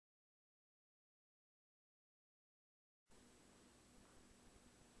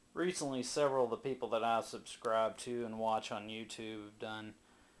Recently, several of the people that I subscribe to and watch on YouTube have done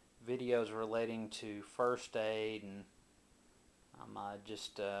videos relating to first aid, and I'm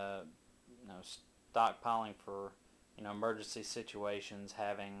just stockpiling for emergency situations,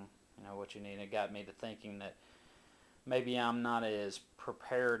 having what you need. It got me to thinking that maybe I'm not as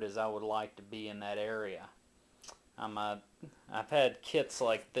prepared as I would like to be in that area. I've had kits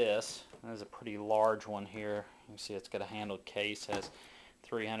like this. There's a pretty large one here. You can see it's got a handled case, has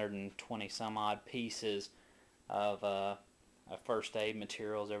 320 some odd pieces of first aid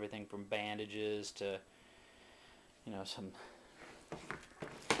materials, everything from bandages to some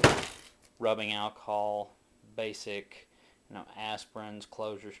rubbing alcohol, basic aspirins,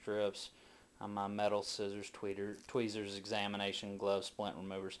 closure strips, metal scissors, tweezers, examination gloves, splint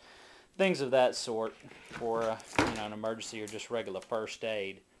removers, things of that sort for an emergency or just regular first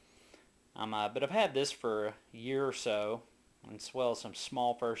aid. But I've had this for a year or so, as well as some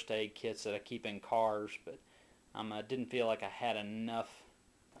small first aid kits that I keep in cars, but I didn't feel like I had enough.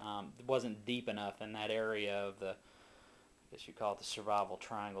 It wasn't deep enough in that area of the, I guess you call it the survival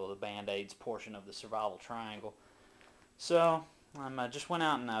triangle, the Band-Aids portion of the survival triangle. So I just went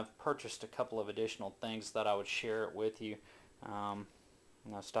out and I've purchased a couple of additional things that I would share it with you.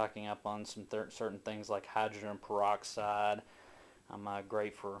 Stocking up on some certain things like hydrogen peroxide.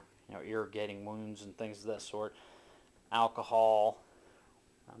 Great for irrigating wounds and things of that sort. Alcohol.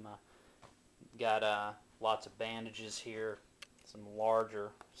 Got lots of bandages here, some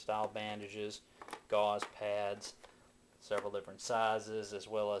larger style bandages, gauze pads, several different sizes, as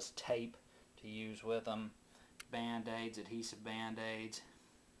well as tape to use with them, band-aids, adhesive band-aids,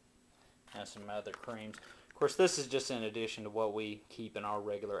 and some other creams. Of course, this is just in addition to what we keep in our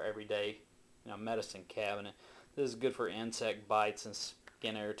regular everyday medicine cabinet. This is good for insect bites and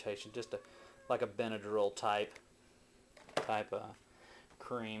skin irritation, just like a Benadryl type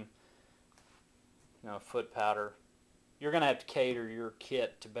cream. Foot powder. You're going to have to cater your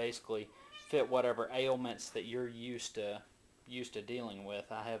kit to basically fit whatever ailments that you're used to dealing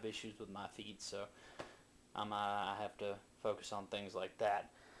with. I have issues with my feet, so I have to focus on things like that.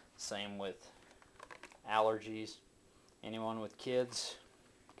 Same with allergies. Anyone with kids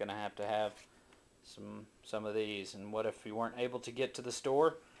going to have some of these. And what if you weren't able to get to the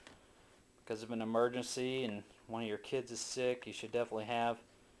store because of an emergency and one of your kids is sick? You should definitely have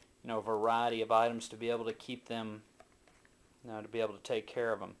a variety of items to be able to keep them, to be able to take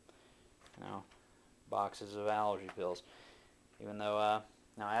care of them. Boxes of allergy pills. Even though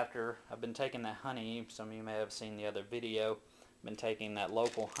now after I've been taking that honey, some of you may have seen the other video, I've been taking that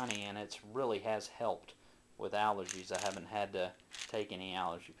local honey, and it really has helped with allergies. I haven't had to take any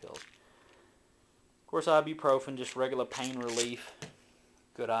allergy pills. Of course, ibuprofen, just regular pain relief.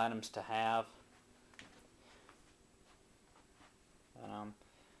 Good items to have.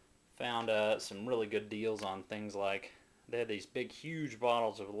 Found some really good deals on things like, they had these big huge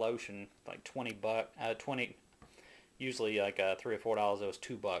bottles of lotion, like 20, usually like $3 or $4. It was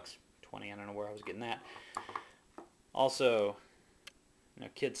 $2, 20. I don't know where I was getting that. Also,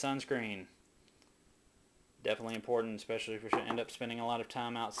 kid sunscreen, definitely important, especially if you end up spending a lot of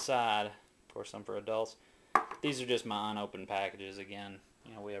time outside. Of course, some for adults. These are just my unopened packages. Again,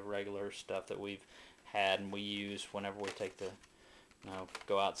 we have regular stuff that we've had and we use whenever we take the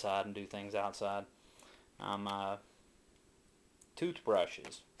go outside and do things outside.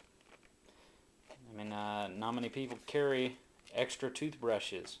 Toothbrushes. Not many people carry extra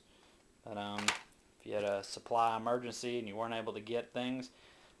toothbrushes, but if you had a supply emergency and you weren't able to get things,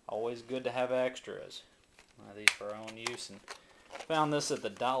 always good to have extras. These for our own use. And found this at the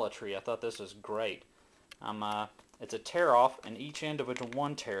Dollar Tree. I thought this was great. It's a tear off, and each individual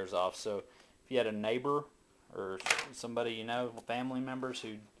one tears off. So if you had a neighbor or somebody family members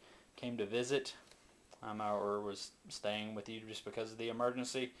who came to visit or was staying with you just because of the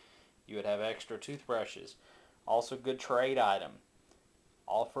emergency, you would have extra toothbrushes. Also, good trade item.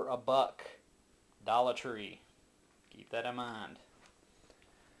 All for $1. Dollar Tree. Keep that in mind.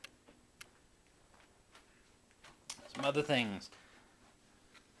 Some other things.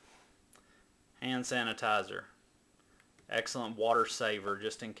 Hand sanitizer. Excellent water saver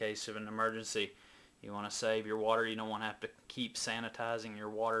just in case of an emergency. You want to save your water. You don't want to have to keep sanitizing your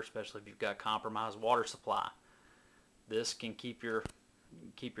water, especially if you've got compromised water supply. This can keep your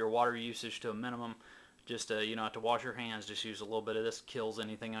water usage to a minimum. Just you don't have to wash your hands. Just use a little bit of this. Kills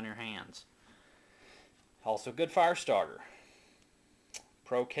anything on your hands. Also, good fire starter.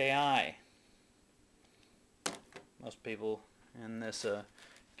 Pro KI. Most people in this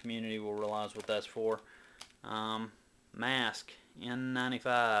community will realize what that's for. Mask,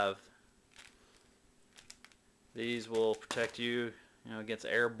 N95. These will protect you against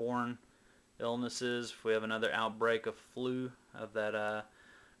airborne illnesses. If we have another outbreak of flu, of that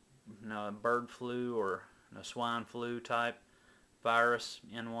bird flu or swine flu type virus,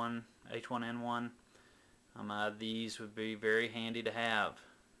 H1N1, these would be very handy to have,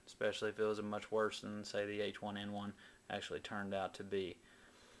 especially if it was much worse than, say, the H1N1 actually turned out to be.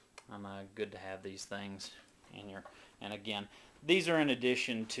 Good to have these things in your, and again, these are in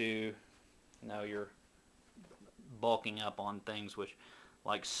addition to, your bulking up on things which,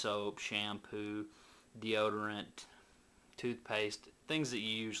 like soap, shampoo, deodorant, toothpaste, things that you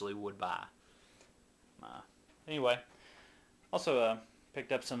usually would buy. Anyway, also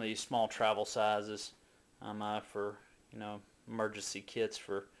picked up some of these small travel sizes for emergency kits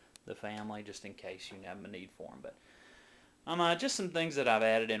for the family, just in case you have a need for them. But just some things that I've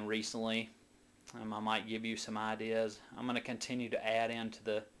added in recently. I might give you some ideas. I'm going to continue to add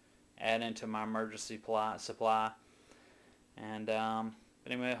into my emergency supply. And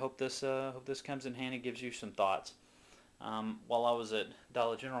anyway, I hope this comes in handy, gives you some thoughts. While I was at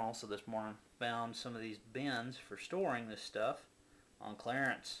Dollar General also this morning, found some of these bins for storing this stuff on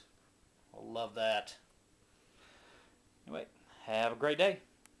clearance. I love that. Anyway, have a great day.